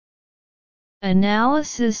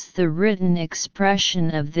Analysis. The written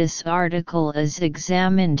expression of this article is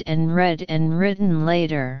examined and read and written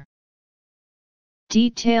later.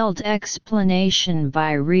 Detailed explanation.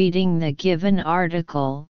 By reading the given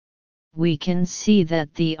article, we can see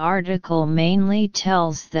that the article mainly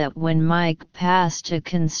tells that when Mike passed a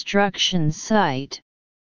construction site,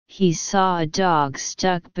 he saw a dog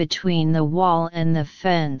stuck between the wall and the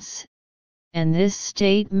fence, and this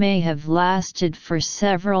state may have lasted for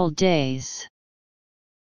several days.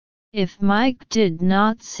 If Mike did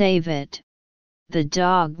not save it, the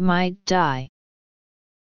dog might die.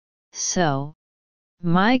 So,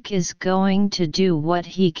 Mike is going to do what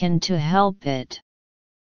he can to help it.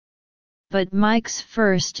 But Mike's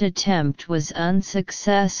first attempt was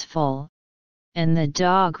unsuccessful, and the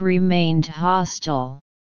dog remained hostile.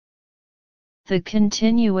 The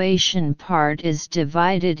continuation part is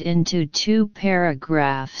divided into 2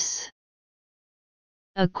 paragraphs.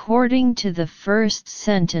 According to the first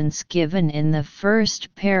sentence given in the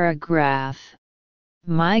first paragraph,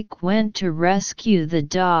 Mike went to rescue the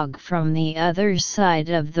dog from the other side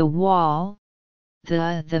of the wall.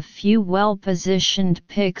 The few well-positioned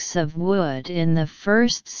picks of wood in the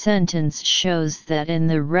first sentence shows that in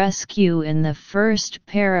the rescue in the first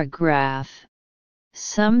paragraph,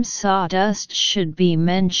 some sawdust should be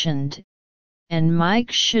mentioned, and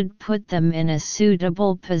Mike should put them in a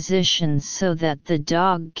suitable position so that the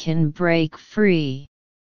dog can break free.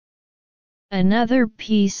 Another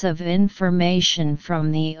piece of information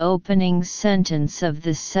from the opening sentence of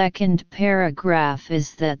the second paragraph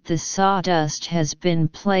is that the sawdust has been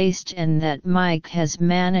placed and that Mike has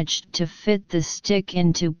managed to fit the stick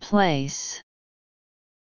into place.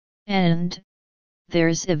 And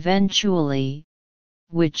there's eventually,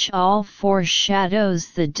 which all foreshadows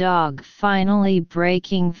the dog finally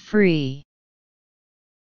breaking free.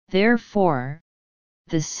 Therefore,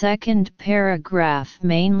 the second paragraph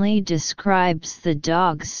mainly describes the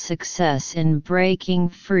dog's success in breaking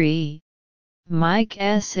free,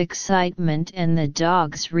 Mike's excitement and the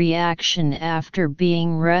dog's reaction after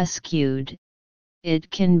being rescued.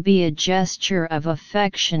 It can be a gesture of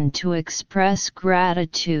affection to express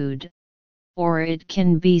gratitude, or it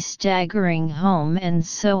can be staggering home and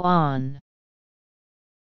so on.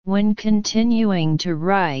 When continuing to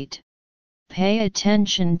write, pay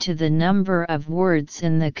attention to the number of words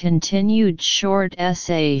in the continued short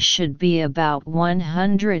essay should be about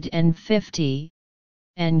 150,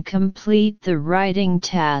 and complete the writing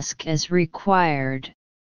task as required.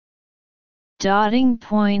 Dotting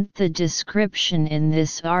point. The description in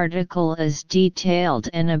this article is detailed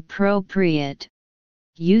and appropriate,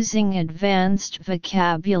 using advanced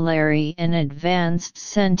vocabulary and advanced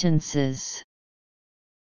sentences,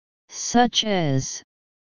 such as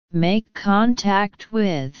make contact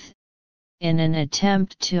with, in an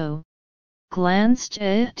attempt to, glanced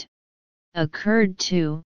at, occurred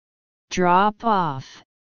to, drop off,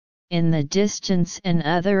 in the distance, and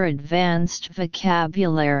other advanced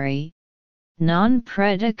vocabulary.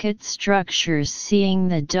 Non-predicate structures. Seeing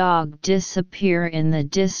the dog disappear in the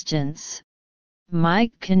distance,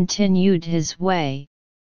 Mike continued his way,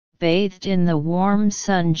 bathed in the warm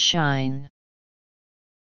sunshine.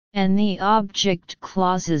 And the object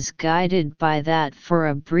clauses guided by that. For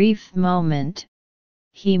a brief moment,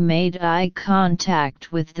 he made eye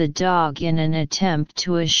contact with the dog in an attempt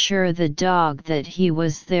to assure the dog that he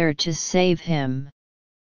was there to save him.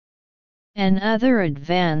 And other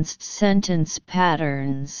advanced sentence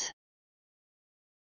patterns.